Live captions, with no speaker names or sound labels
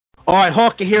All right,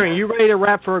 Hawk, you're hearing. You ready to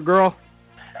rap for a girl?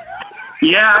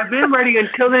 Yeah, I've been ready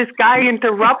until this guy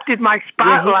interrupted my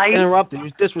spotlight. Yeah, he interrupted. He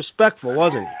was disrespectful,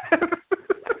 wasn't he?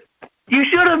 You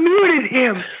should have muted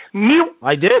him. Mute.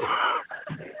 I did.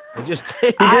 I just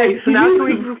did. All right, so now can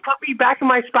we put me back in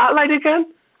my spotlight again?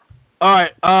 All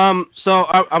right. So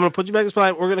I'm gonna put you back in the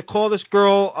spotlight. We're gonna call this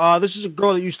girl. This is a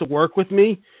girl that used to work with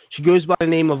me. She goes by the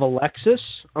name of Alexis.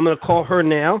 I'm gonna call her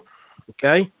now.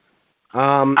 Okay.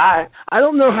 I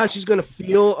don't know how she's gonna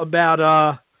feel about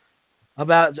a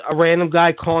random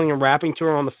guy calling and rapping to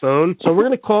her on the phone. So we're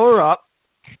gonna call her up,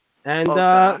 and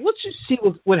let's just see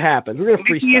what happens. We're gonna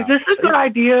freestyle. Is this a good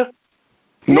idea?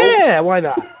 Yeah. Why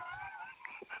not?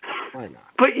 Why not?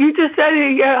 But you just said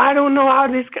it. Yeah, I don't know how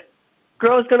this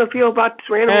girl's gonna feel about this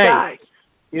random guy.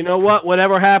 You know what?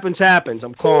 Whatever happens, happens.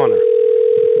 I'm calling her.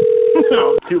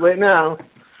 No, too late now.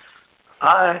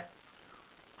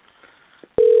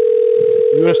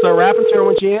 You gonna start rapping to her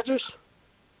when she answers?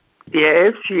 Yeah,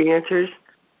 if she answers.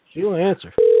 She will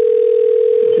answer.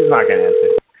 She's not gonna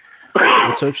answer.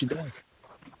 Let's hope she does.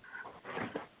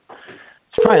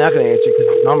 She's probably not gonna answer because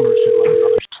the numbers are like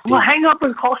another state. Well, hang up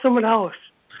and call someone else.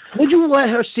 Would you let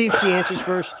her see if she answers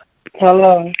first?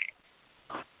 Hello.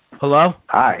 Hello?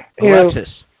 Hi.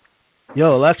 Alexis.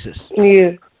 Yo, Alexis.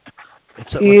 Yeah.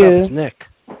 What's up? It's Nick.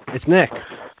 It's Nick.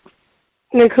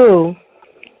 Nick who?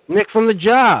 Nick from the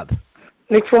job.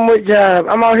 Nick from what job?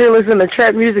 I'm out here listening to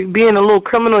trap music, being a little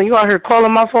criminal. You out here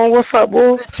calling my phone? What's up,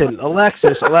 boy? Listen,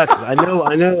 Alexis. I know.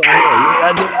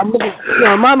 I'm looking. You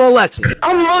know, Mama Alexis.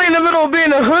 I'm really in the middle of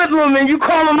being a hoodlum, and you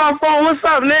calling my phone? What's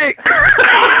up, Nick?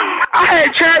 I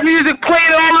had trap music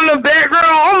playing all in the background.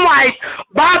 I'm like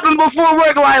bopping before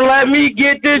work, like let me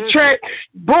get this track.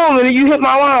 Boom, and you hit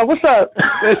my line. What's up?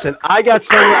 Listen, I got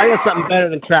something better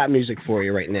than trap music for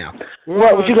you right now.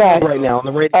 What you got right now on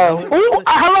the radio?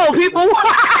 Hello, people.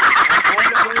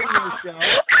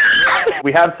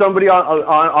 We have somebody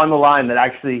on the line that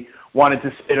actually wanted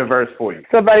to spit a verse for you.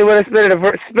 Somebody want to spit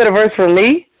a verse for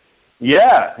me?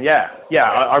 Yeah.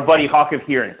 Our buddy Hawk of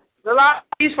Hearing. A lot of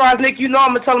these fries, Nick, you know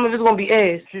I'm gonna tell them if it's gonna be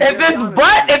ass. If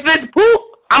it's poop,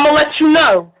 I'm gonna let you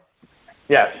know.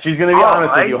 Yeah, she's gonna be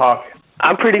honest with you, Hawk.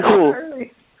 I'm pretty cool.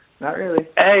 Not really.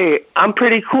 Hey, I'm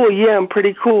pretty cool. Yeah, I'm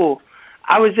pretty cool.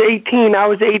 I was 18,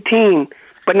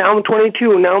 but now I'm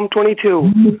 22.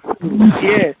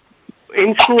 Yeah.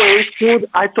 In school,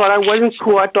 I thought I wasn't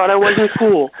cool.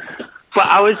 But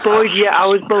I was bullied. Yeah, I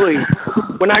was bullied.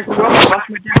 When I grew up,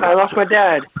 I lost my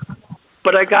dad.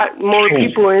 But I got more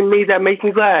people in me that make me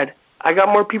glad. I I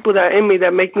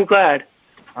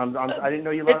didn't know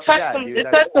you loved that, dude. It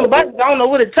touched some buttons. I don't know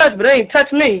what it touched, but it ain't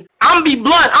touched me. I'm be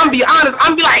blunt. I'm be honest.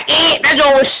 I'm be like, that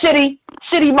joint was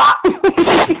shitty bop.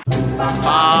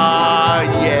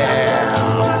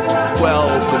 Yeah.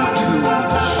 Welcome to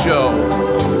the show.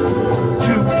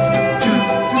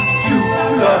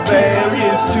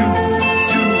 Darbarians,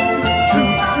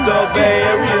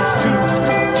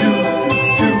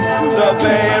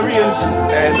 Darbarians,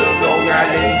 and the Long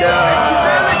Islander.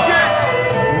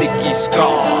 Nicky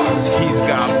Scars, he's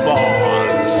got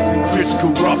bars. Chris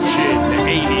Corruption,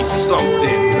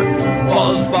 80-something.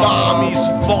 Buzz Bomb, he's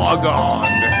far gone.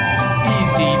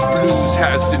 Easy Blues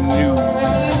has the news.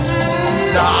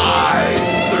 Live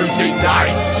Thursday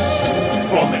nights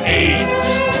from 8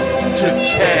 to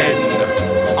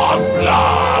 10 on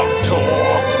Blog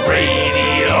Talk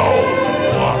Radio.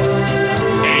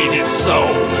 Ain't it so?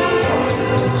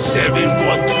 713-955-0341.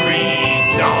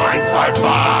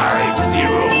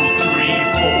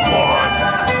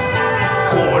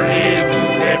 Call in,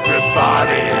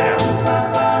 everybody.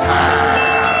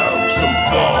 Have some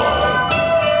fun.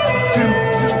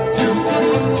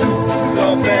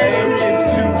 Darbarians,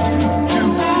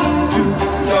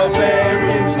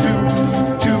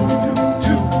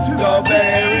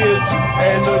 Darbarians,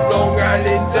 and the Long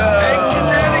Islander. And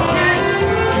Connecticut.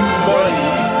 True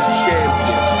Money's the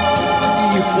champion.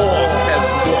 E-Hawk has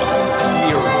lost his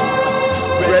hearing.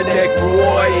 Redneck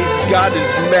Roy's got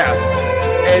his meth.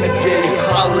 And Jay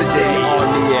Holiday on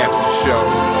the after show.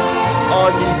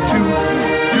 On the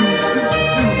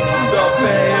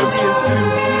Darbarians,